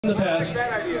In the past,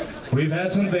 we've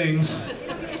had some things.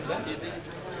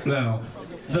 No.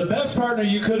 The best partner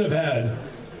you could have had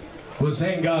was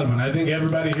Hank Godwin. I think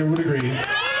everybody here would agree.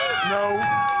 No.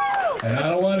 And I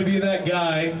don't want to be that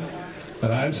guy, but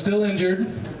I'm still injured,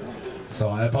 so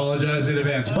I apologize in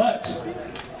advance. But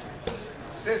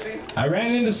I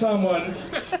ran into someone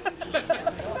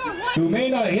who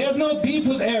may not, he has no beef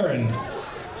with Aaron,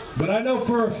 but I know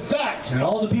for a fact, and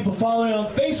all the people following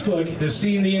on Facebook have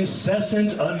seen the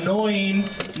incessant, annoying,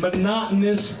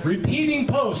 monotonous, repeating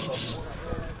posts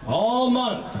all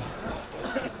month.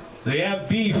 They have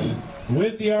beef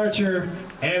with the Archer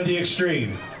and the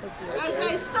Xtreme.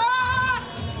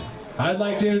 I'd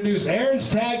like to introduce Aaron's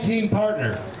tag team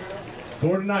partner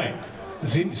for tonight.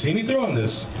 See me throwing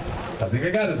this. I think I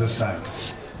got it this time.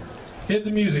 Hit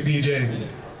the music, DJ.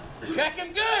 Check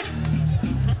him good!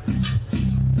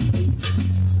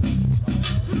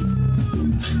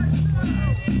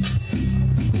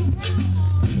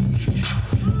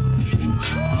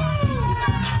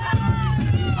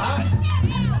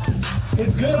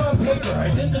 It's good on paper.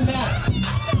 I did the math.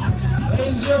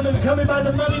 Ladies and gentlemen, coming by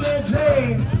the Money Man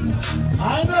Zane.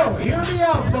 I know. Hear me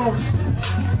out, folks.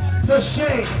 The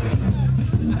Shake.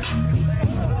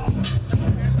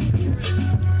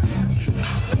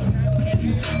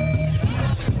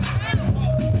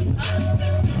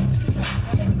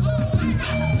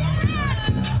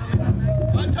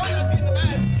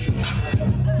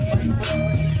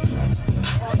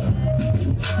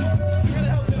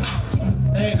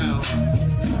 Hey now.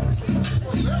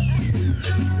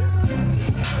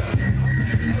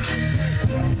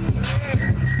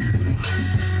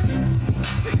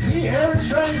 See, Aaron's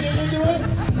trying to get into it.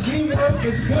 Teamwork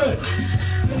is good.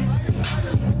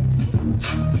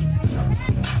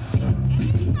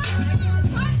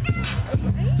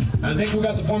 I think we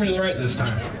got the formula right this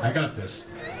time. I got this.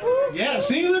 Yeah,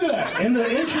 see, look at that. In the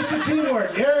interest of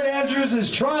teamwork, Aaron Andrews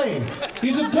is trying.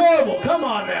 He's adorable. Come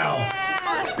on now.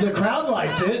 The crowd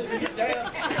liked it.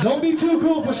 Don't be too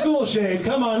cool for school, Shade.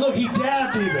 Come on, look, he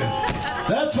dabbed even.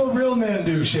 That's what real men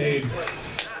do, Shade.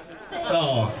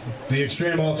 Oh, the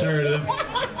Extreme Alternative.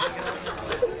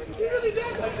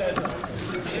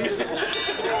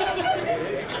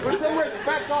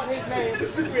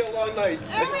 This is be a long night.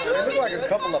 They look like a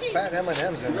couple of fat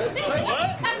M&Ms in there.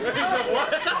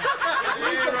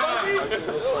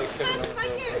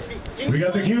 We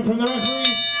got the cue from the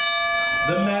referee.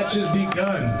 The match has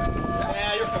begun.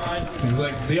 Yeah, you're fine. He's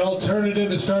like, the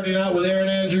Alternative is starting out with Aaron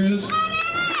Andrews.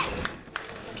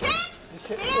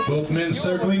 Both men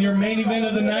circling your main event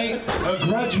of the night. A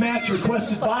grudge match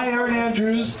requested by Aaron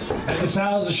Andrews at the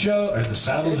Saddles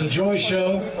of Joy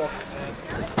show.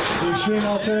 The Extreme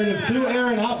Alternative threw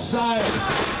Aaron outside,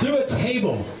 through a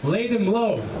table, laid him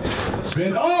low.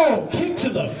 Spin. Oh, kick to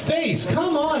the face.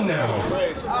 Come on now.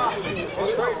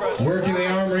 Working the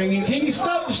arm ringing. Can you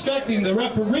stop distracting the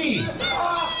referee?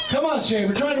 Come on, Shane.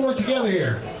 We're trying to work together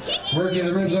here. Working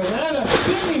the ribs over. And a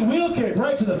spinning wheel kick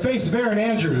right to the face of Aaron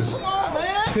Andrews.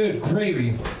 Good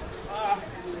gravy.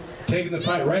 Taking the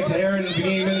fight right to Aaron in the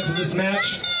beginning minutes of this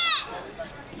match.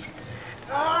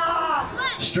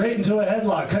 Straight into a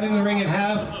headlock, cutting the ring in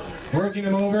half, working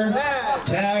him over.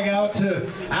 Tag out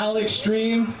to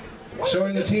Xtreme,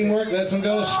 showing the teamwork. Lets him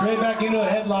go straight back into a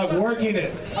headlock, working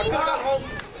it.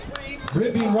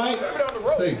 Gripping right.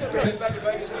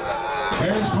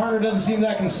 Aaron's partner doesn't seem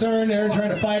that concerned. Aaron trying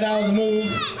to fight out of the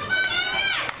move.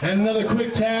 And another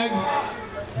quick tag.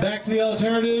 Back to the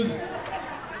Alternative.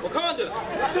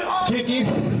 Wakanda! Kicking.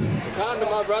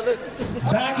 Wakanda, my brother.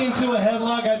 Back into a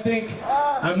headlock. I think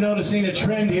I'm noticing a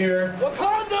trend here.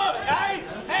 Wakanda! Hey!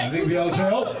 I think the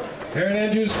Alternative. Oh, Aaron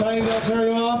Andrews fighting the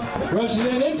Alternative off. Rushes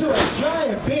into a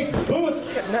giant big boot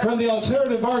from the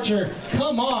Alternative Archer.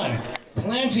 Come on.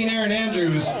 Planting Aaron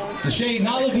Andrews. The Shade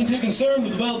not looking too concerned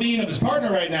with the well-being of his partner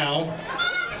right now,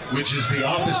 which is the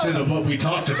opposite of what we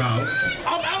talked about.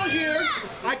 I'm out of here.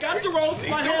 I got the rope.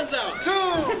 My hands out.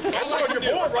 Dude, that's on your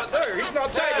board right there. He's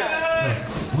not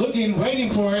tagging. Looking,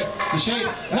 waiting for it. The Shade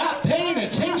not paying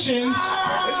attention.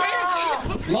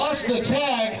 Lost the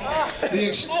tag.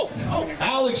 The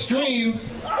Xtreme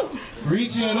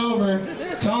reaching it over,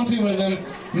 taunting with him,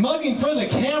 mugging for the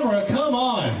camera. Come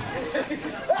on.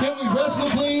 Can we wrestle,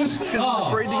 please? I'm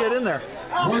afraid to get in there.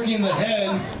 Working the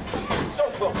head.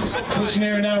 Pushing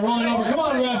Aaron now, rolling over. Come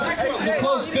on, ref. The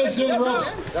close fist through the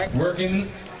ropes. Working.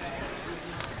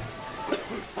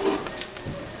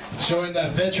 Showing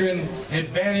that veteran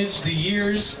advantage, the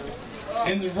years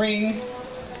in the ring.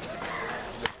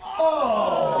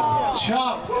 Oh,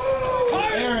 chop.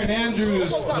 Aaron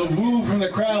Andrews, the woo from the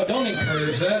crowd. Don't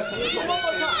encourage that.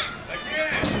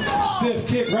 Stiff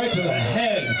kick right to the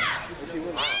head.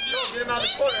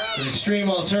 The Extreme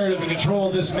Alternative in control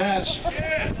of this match.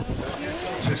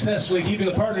 Successfully keeping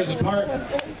the partners apart.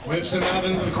 Whips him out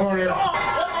into the corner.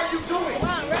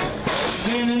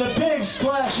 Zane in a big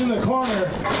splash in the corner.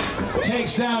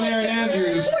 Takes down Aaron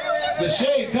Andrews. The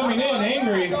Shade coming in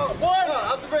angry.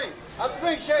 Out the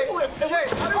ring, Shade. Oh, the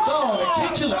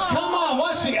kick to the, come on,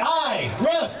 watch the eye.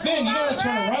 Ref, Ben, you gotta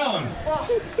turn around.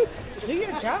 Do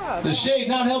your job. The Shade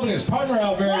not helping his partner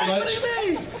out very much. What do you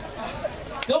mean?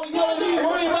 Don't yell at me,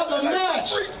 worry about the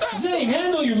match. Zane,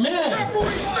 handle your man.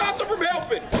 Referee stopped him from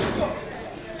helping.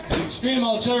 The Extreme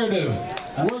Alternative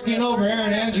working over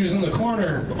Aaron Andrews in the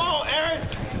corner. Come on, Aaron.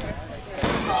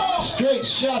 Straight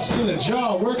shots to the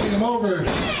jaw, working him over,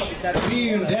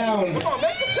 beating him down. Come on,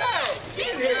 make the tag.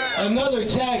 Get in here. Another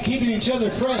tag, keeping each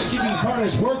other fresh, keeping the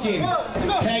partners working.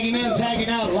 Tagging in, tagging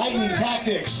out, lightning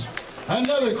tactics.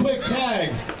 Another quick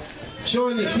tag,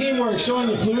 showing the teamwork, showing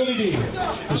the fluidity.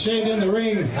 The Shade in the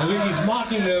ring, I think he's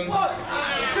mocking them.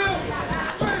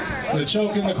 The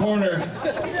choke in the corner.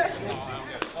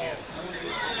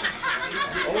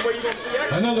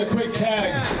 Another quick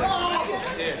tag.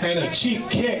 And a cheap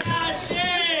kick.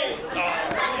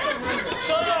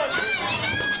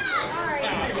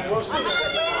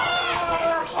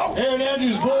 Aaron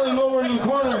Andrews bowling over into the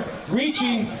corner,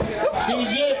 reaching. Can he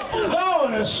get it? Oh,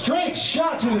 and a straight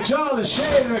shot to the jaw of the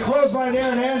Shade and a clothesline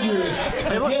Aaron Andrews.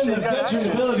 Again, the veteran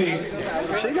ability.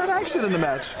 Shade got action in the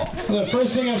match. The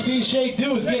first thing I've seen Shade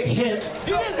do is get hit.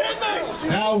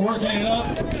 Now working it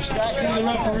up, distracting the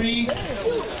referee,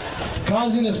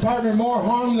 causing his partner more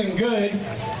harm than good.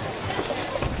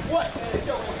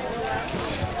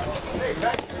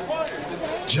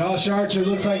 Josh Archer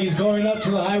looks like he's going up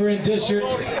to the high-rent district.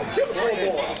 Looks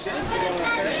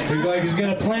like he's going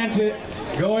to plant it.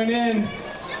 Going in.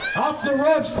 Off the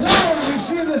ropes. No! We've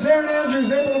seen this. Aaron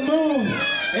Andrews able to move.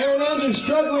 Aaron Andrews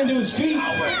struggling to his feet.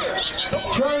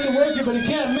 Trying to work it, but he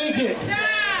can't make it.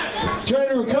 Trying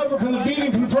to recover from the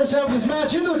beating from the first half of this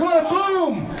match. Into the corner.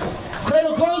 Boom!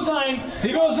 Cradle clothesline.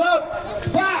 He goes up.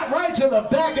 Bat! Right to the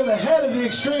back of the head of the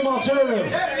Extreme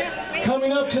Alternative.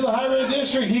 Coming up to the high-rate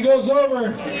district, he goes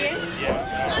over.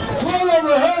 Float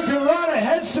over Hurricane Rana,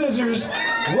 head scissors.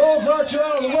 Rolls Archer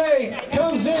out of the way.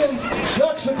 Comes in.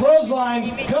 Ducks the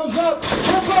clothesline. Comes up.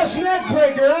 Reverse neck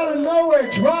breaker out of nowhere.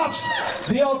 Drops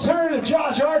the Alternative,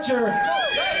 Josh Archer.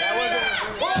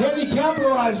 Can he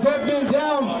capitalize? Brett been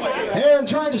down. Aaron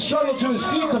trying to struggle to his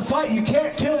feet. The fight, you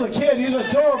can't kill the kid. He's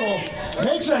adorable.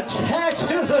 Makes a tag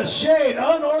to the Shade.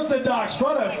 Unorthodox,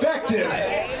 but effective.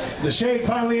 The Shade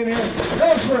finally in here.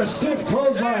 Goes for a stiff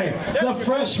clothesline. The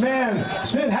fresh man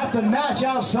spent half the match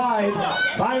outside.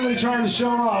 Finally trying to show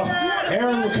off.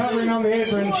 Aaron recovering on the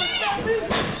apron.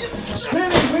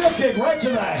 Spinning wheel kick right to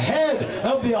the head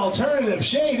of the Alternative.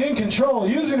 Shade in control,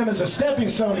 using him as a stepping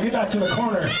stone to get back to the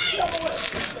corner.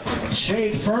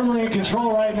 Shade firmly in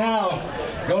control right now.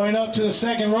 Going up to the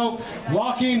second rope,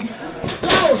 walking.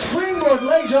 Oh, springboard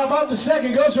leg drop off the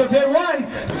second. Goes for a pin. 1,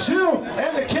 2,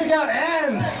 and the kick out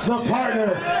and the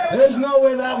partner. There's no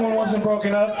way that one wasn't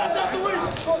broken up.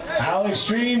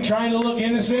 Xtreme trying to look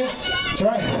innocent.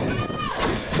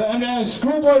 The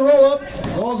schoolboy roll up,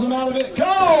 rolls him out of it.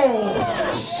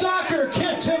 Go! Soccer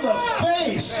kick to the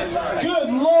face. Good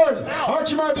Lord.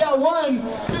 Archer might be out. 1,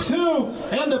 2,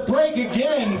 and the break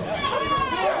again.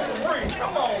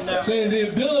 The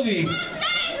ability.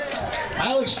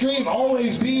 Xtreme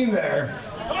always being there.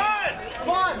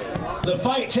 The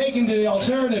fight taken to the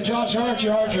Alternative. Josh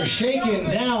Archer. Archer shaken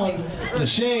down. The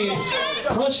Shade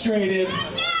frustrated.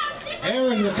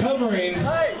 Aaron recovering.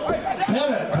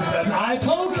 An eye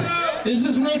poke? Is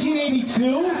this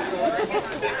 1982?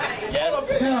 Yes.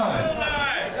 God.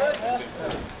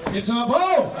 Gets him up.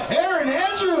 Oh! Aaron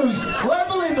Andrews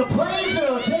leveling the playing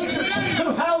field. Takes it to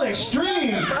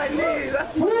Xtreme.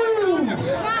 Woo!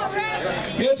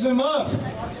 Gets him up.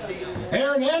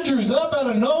 Aaron Andrews up out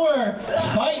of nowhere.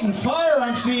 Fighting fire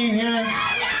I'm seeing here.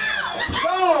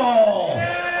 Oh!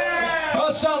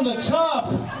 Touched on the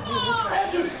top.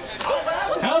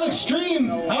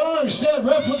 Xtreme, I don't understand,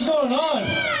 ref, what's going on?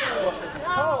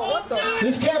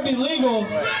 This can't be legal.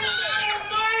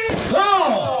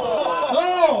 Oh!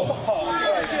 Oh!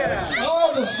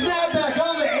 Oh, the snapback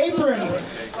on the apron.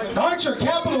 Archer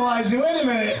capitalizing. Wait a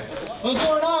minute. What's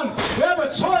going on? We have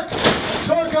a torque.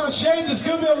 Torque on Shade. This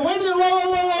could be on the way. Whoa, whoa,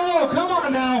 whoa, whoa, whoa. Come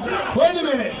on now. Wait a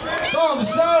minute. Oh, the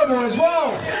Sour Boys.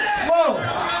 Whoa. Whoa.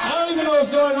 I don't even know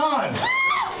what's going on.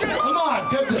 Come on,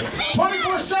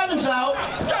 24/7's out.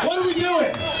 What are we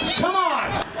doing? Come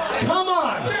on, come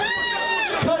on.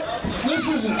 This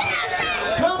isn't.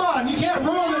 Come on, you can't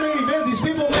ruin the main event. These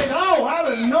people make out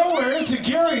of nowhere.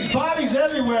 Insecurities, bodies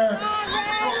everywhere.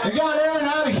 They got Aaron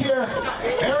out of here.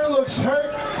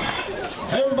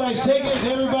 guys take it,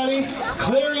 everybody.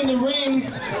 Clearing the ring.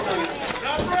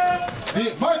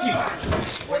 Marky.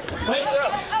 Wait.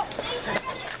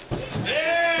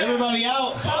 Everybody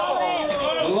out.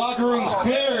 The locker room's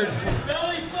cleared.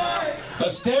 A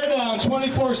stare down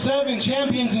 24/7,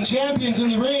 champions and champions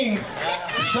in the ring.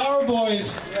 The Sour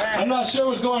Boys, I'm not sure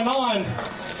what's going on.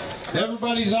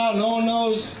 Everybody's out, no one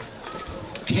knows.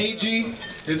 KG,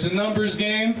 it's a numbers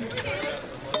game.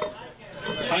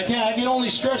 I can only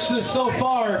stretch this so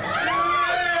far.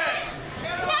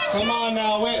 Come on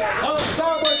now, wait. Oh,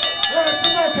 Sour Boys,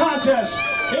 it's a no contest.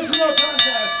 It's a no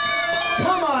contest.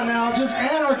 Come on now, just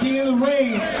anarchy in the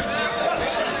ring.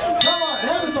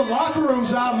 The locker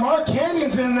room's out. Mark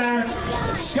Canyon's in there.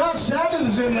 Scott Savage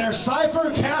is in there.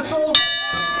 Cypher, Castle.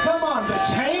 Come on, the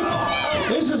Tank.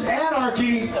 This is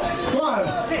anarchy. Come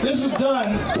on, this is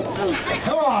done.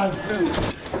 Come on.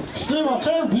 Xtreme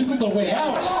alternative isn't the way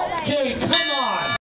out.